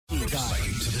go.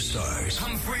 Psychic to the stars.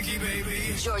 I'm freaky,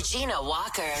 baby. Georgina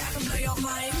Walker.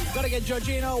 Got to get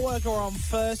Georgina Walker on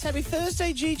first. Happy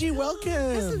Thursday, Gigi. Welcome.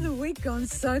 Hasn't the week gone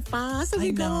so fast? Have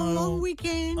you got a long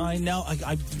weekend? I know.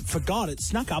 I forgot. It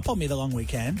snuck up on me, the long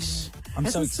weekend. I'm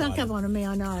so Hasn't excited. snuck up on me,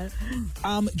 I know.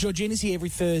 Georgina's here every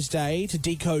Thursday to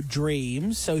decode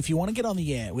dreams. So if you want to get on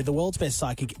the air with the world's best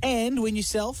psychic and win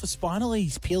yourself a Spinal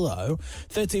Ease pillow,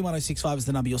 131065 is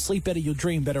the number. You'll sleep better, you'll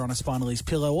dream better on a Spinal Ease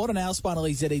pillow. Order now,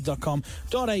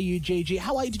 spinalease.com.au. Gigi,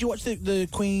 how are you? Did you watch the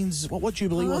Queen's, what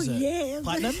Jubilee was it? Yeah.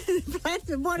 Platinum?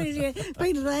 Platinum. What is it?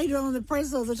 Been later on the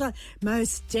press all the time.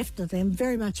 Most definitely. I'm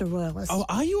very much a royalist. Oh,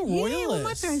 are you a royalist? Yeah, well,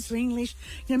 my parents were English.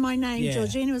 You know, my name,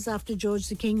 Georgina, was after George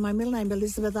the King. My middle name,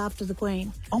 Elizabeth, after the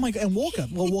Queen. Oh, my God. And Walker.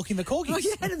 Well, Walking the Corgis. Oh,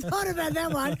 you hadn't thought about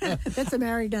that one. That's a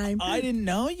married name. I didn't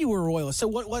know you were a royalist. So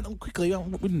what quickly, I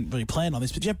wouldn't really plan on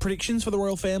this, but do you have predictions for the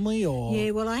royal family? Or Yeah,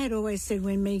 well, I had always said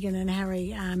when Meghan and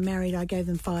Harry married, I gave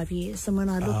them 5 years. And when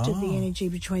I looked at the energy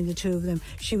between the two of them,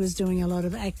 she was doing a lot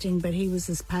of acting, but he was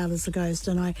as pale as a ghost.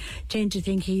 And I tend to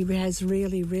think he has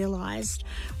really realised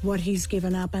what he's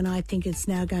given up. And I think it's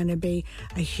now going to be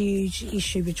a huge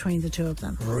issue between the two of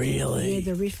them. Really? Yeah,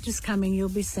 the rift is coming. You'll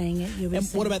be seeing it. And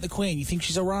what about the Queen? You think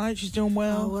she's all right? She's doing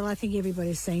well? Oh, well, I think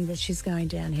everybody's saying that she's going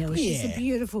downhill. She's a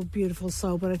beautiful, beautiful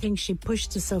soul, but I think she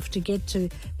pushed herself to get to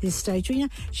this stage. You know,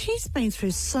 she's been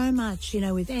through so much, you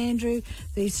know, with Andrew,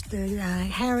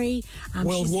 Harry.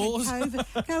 World she's wars. Had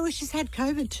COVID. No, well, she's had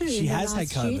COVID too. She has had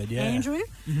COVID, yeah. Andrew.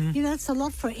 You know, it's a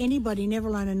lot for anybody, never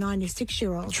alone a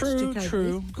 96-year-old.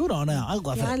 True. Good on her. I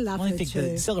love it. I love her think too.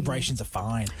 the celebrations are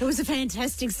fine. It was a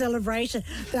fantastic celebration.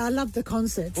 I loved the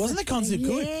concerts. Wasn't the concert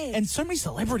good? Yeah. And so many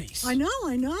celebrities. I know.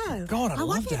 God, I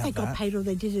wonder if they got paid or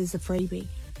they did it as a freebie.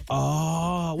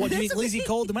 Oh, what do you think? Lizzie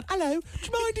called them and went, hello, do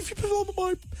you mind if you perform at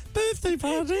my birthday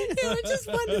party? Yeah, I just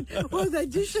wondered, well, they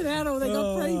dish it out or they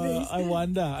got freebies. I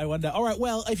wonder. All right,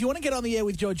 well, if you want to get on the air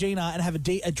with Georgina and have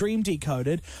a dream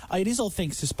decoded, it is all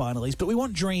thanks to Spinal Ease, but we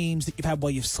want dreams that you've had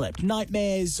while you've slept.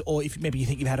 Nightmares, or if maybe you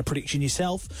think you've had a prediction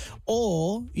yourself,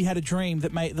 or you had a dream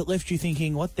that left you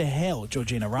thinking, what the hell,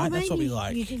 Georgina, right? Well, that's what we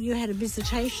like. You had a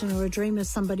visitation or a dream of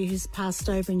somebody who's passed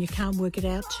over and you can't work it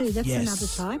out too. That's another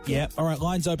type. Yeah. All right,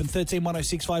 lines open,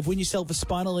 131065. Win yourself a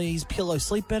Spinal Ease pillow.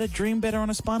 Sleep better, dream better on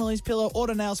a Spinal Ease pillow.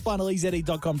 Order now,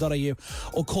 spinalease.com.au,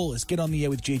 or call us. Get on the air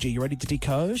with Gigi. You ready to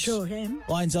decode? Sure am.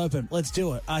 Lines open. Let's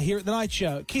do it. Here at the Night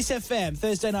Show, Kiss FM,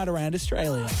 Thursday night around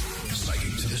Australia.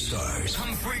 Psychic to the stars.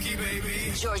 I'm freaky,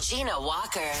 baby. Georgina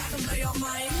Walker.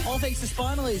 All thanks to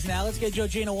Spinal Ease now. Let's get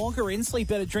Georgina Walker in. Sleep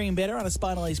better, dream better on a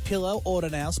Spinal Ease pillow. Order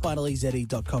now,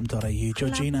 spinalease.com.au.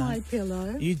 Georgina. I love my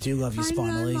pillow. You do love your I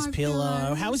Spinal love Ease my pillow.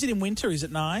 pillow. How is it in winter? Is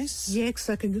it nice? Yeah, because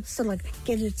I can sort of like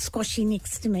get it squashy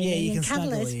next to me. Yeah, you can and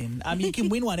cuddle snuggle it. in. You can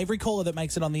win one. Every caller that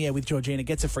makes it on the air with Georgina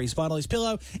gets a free Spinal Ease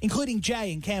pillow, including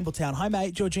Jay in Campbelltown. Hi,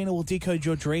 mate. Georgina will decode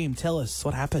your dream. Tell us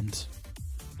what happened.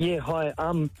 Yeah, hi.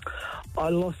 I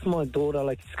lost my daughter,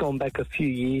 like it's gone back a few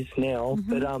years now,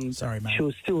 but Sorry, mate. she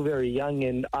was still very young,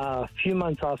 and a few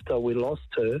months after we lost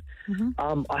her,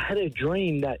 I had a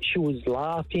dream that she was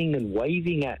laughing and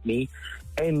waving at me,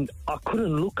 and I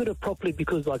couldn't look at her properly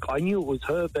because, like, I knew it was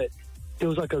her, but there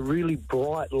was, like, a really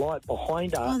bright light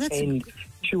behind her, and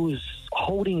she was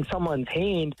holding someone's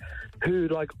hand who,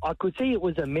 like, I could see it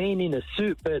was a man in a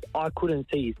suit, but I couldn't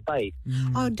see his face.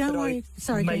 Oh, don't But worry.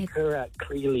 Sorry, go make ahead. her out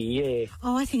clearly, yeah.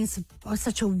 Oh, I think it's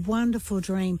such a wonderful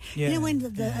dream. Yeah, You know, when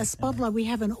a spotlight, we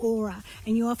have an aura,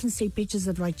 and you often see pictures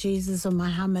of like Jesus or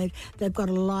Muhammad, they've got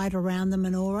a light around them,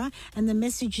 an aura, and the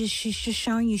message is she's just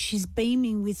showing you she's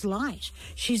beaming with light.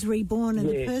 She's reborn, and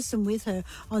the person with her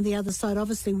on the other side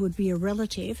obviously would be a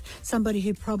relative, somebody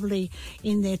who probably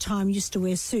in their time used to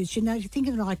wear suits. You know, you think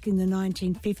of like in the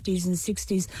 1950s and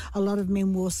 60s, a lot of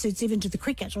men wore suits, even to the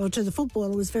cricket or to the football.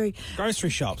 It was very... Grocery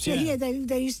shops, yeah. Yeah,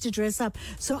 they used to dress up.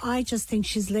 So I just think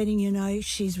she's letting you know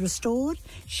she's restored,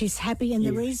 she's happy, and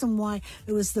the reason why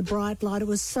it was the bright light, it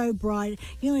was so bright,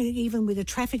 you know, even with a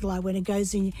traffic light, when it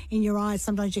goes in your eyes,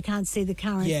 sometimes you can't see the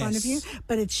car in front of you,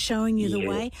 but it's showing you the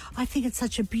way. I think it's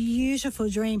such a beautiful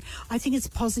dream. I think it's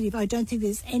positive. I don't think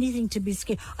there's anything to be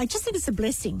scared. I just think it's a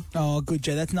blessing. Oh, good,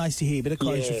 Jay. That's nice to hear. Bit of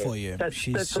closure for you. That's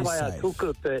the way I took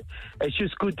it, but it's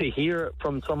just good to hear it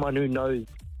from someone who knows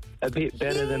a bit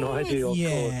better than I do, of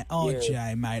course. Oh,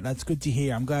 Jay, mate, that's good to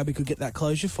hear. I'm glad we could get that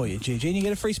closure for you, Gigi. And you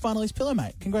get a free Spinal Ease pillow,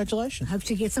 mate. Congratulations. Hope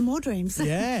to get some more dreams.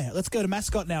 Yeah, let's go to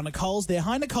Mascot now. Nicole's there.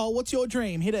 Hi, Nicole. What's your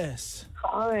dream? Hit us.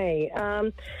 Hi.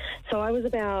 So I was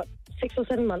about 6 or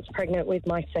 7 months pregnant with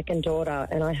my second daughter,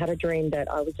 and I had a dream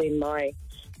that I was in my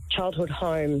childhood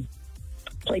home,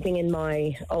 sleeping in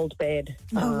my old bed.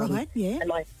 All right, yeah.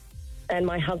 And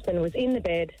my husband was in the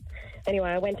bed, Anyway,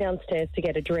 I went downstairs to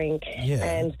get a drink, Yeah.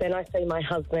 and then I see my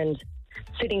husband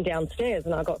sitting downstairs,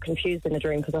 and I got confused in the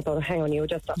dream because I thought, hang on, you were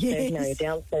just upstairs, now you're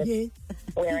downstairs Yeah.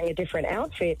 wearing a different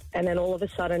outfit. And then all of a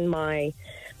sudden my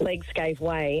legs gave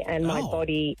way and my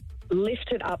body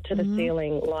lifted up to the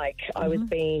ceiling like I was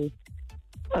being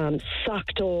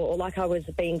sucked or like I was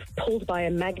being pulled by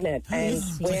a magnet. And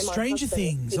It's where like my Stranger husband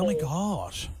was Things. Oh, my sitting-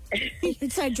 gosh.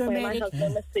 It's so Where my dramatic.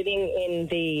 husband was sitting in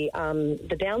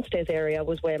the downstairs area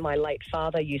was where my late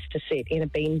father used to sit in a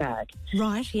beanbag.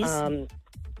 Right, yes.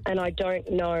 And I don't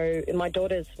know, my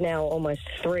daughter's now almost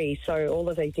 3, so all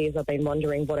of these years I've been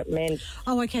wondering what it meant.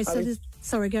 Oh, okay. So,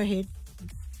 sorry, go ahead.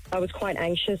 I was quite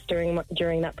anxious during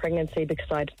that pregnancy because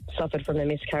I'd suffered from a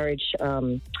miscarriage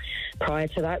prior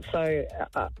to that. So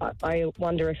I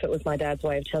wonder if it was my dad's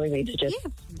way of telling me to just...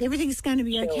 Yeah, everything's going to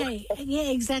be okay. Yeah,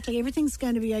 exactly. Everything's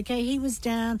going to be okay. He was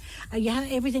down.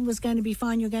 Everything was going to be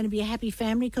fine. You're going to be a happy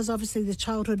family because obviously the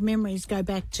childhood memories go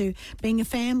back to being a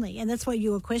family, and that's what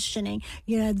you were questioning.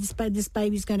 You know, this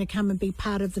baby's going to come and be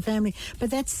part of the family.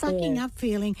 But that sucking up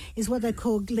feeling is what they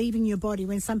call leaving your body.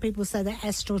 When some people say they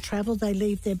astral travel, they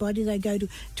leave their body, they go to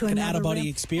An another out-of-body realm.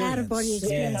 experience. Out-of-body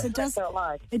experience. that's what it felt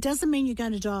like. It doesn't mean you're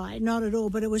going to die, not at all,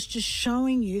 but it was just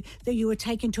showing you that you were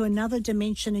taken to another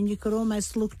dimension and you could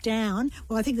almost look down.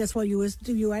 Well, I think that's what you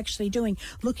were actually doing,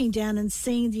 looking down and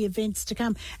seeing the events to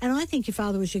come. And I think your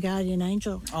father was your guardian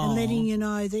angel and letting you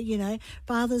know that, you know,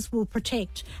 fathers will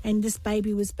protect, and this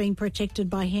baby was being protected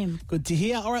by him. Good to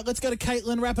hear. All right, let's go to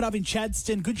Caitlin. Wrap it up in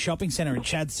Chadstone. Good shopping centre in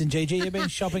Chadstone, Gigi. You've been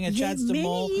shopping at Chadstone many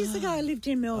Mall. years ago I lived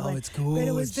in Melbourne. Oh, it's good. But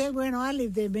it was when I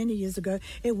lived there many years ago,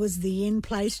 it was the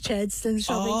in-place Chadstone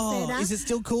shopping centre. Is it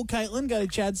still cool, Caitlin? Go to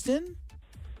Chadstone?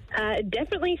 It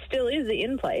definitely still is the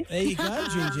in place. There you go,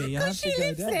 Gigi. You have She to go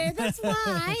lives down. there, that's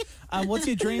why. What's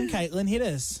your dream, Caitlin? Hit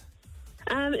us.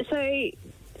 So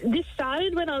this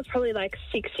started when I was probably like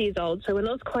 6 years old, so when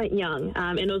I was quite young,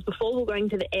 and it was before we were going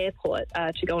to the airport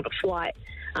to go on a flight.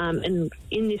 And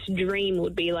in this dream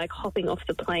would be like hopping off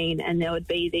the plane, and there would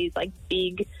be these like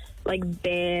big, like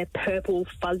bare purple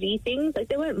fuzzy things. Like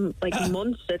they weren't like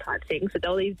monster type things, but they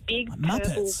were these big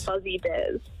purple Muppets. fuzzy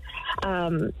bears.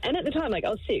 And at the time, like, I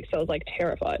was 6, so I was, like,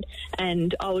 terrified.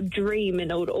 And I would dream,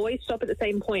 and I would always stop at the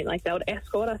same point. Like, they would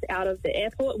escort us out of the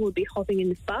airport, and we'd be hopping in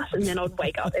this bus, and then I'd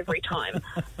wake up every time.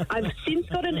 I've since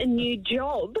gotten a new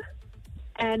job,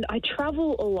 and I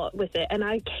travel a lot with it, and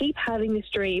I keep having this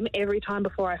dream every time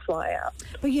before I fly out.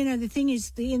 But, you know, the thing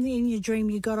is, in your dream,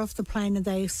 you got off the plane and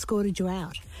they escorted you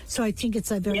out. So I think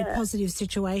it's a very positive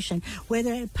situation.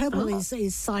 Whether purple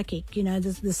is psychic, you know,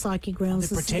 the psychic realms.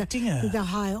 They're protecting her. The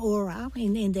high aura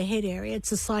in the head area.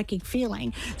 It's a psychic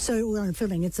feeling. So, well, a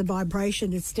feeling, it's a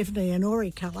vibration. It's definitely an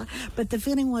auric colour. But the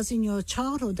feeling was in your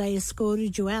childhood, they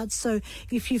escorted you out. So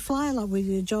if you fly a lot with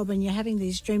your job and you're having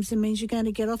these dreams, it means you're going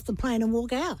to get off the plane and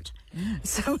walk out.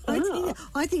 So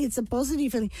I think it's a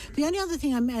positive feeling. The only other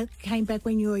thing I came back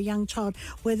when you were a young child,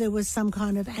 where there was some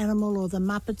kind of animal or the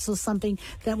Muppets or something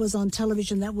that was on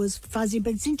television that was fuzzy.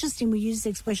 But it's interesting, we use the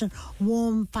expression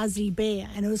warm, fuzzy bear,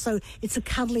 and also it's a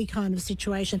cuddly kind of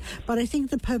situation. But I think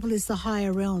the purple is the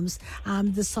higher realms,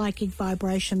 the psychic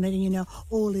vibration, letting you know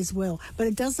all is well. But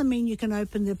it doesn't mean you can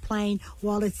open the plane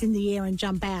while it's in the air and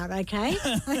jump out, okay?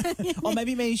 Or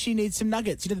maybe it means she needs some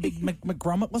nuggets. You know the big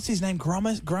McGrummet? What's his name?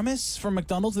 Grummus from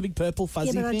McDonald's, the big purple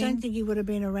fuzzy Yeah, but thing? I don't think he would have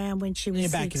been around when she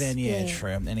was Back 6. then, yeah, true.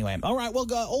 Anyway, all right, well,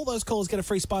 all those callers get a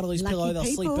free Spinalese Lucky pillow. They'll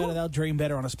sleep people. better, they'll dream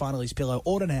better on a Spinalese pillow.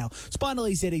 Order now,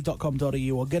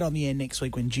 spinalese.com.au, or get on the air next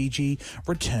week when Gigi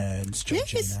returns,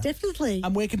 Georgina. Yes, definitely.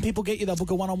 And where can people get you? They'll book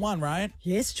a one-on-one, right?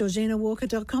 Yes,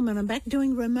 GeorginaWalker.com, and I'm back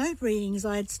doing remote readings.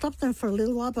 I had stopped them for a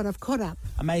little while, but I've caught up.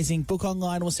 Amazing. Book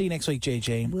online. We'll see you next week,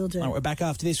 Gigi. Will do. All right, we're back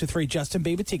after this with 3 Justin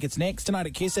Bieber tickets next tonight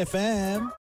at Kiss FM.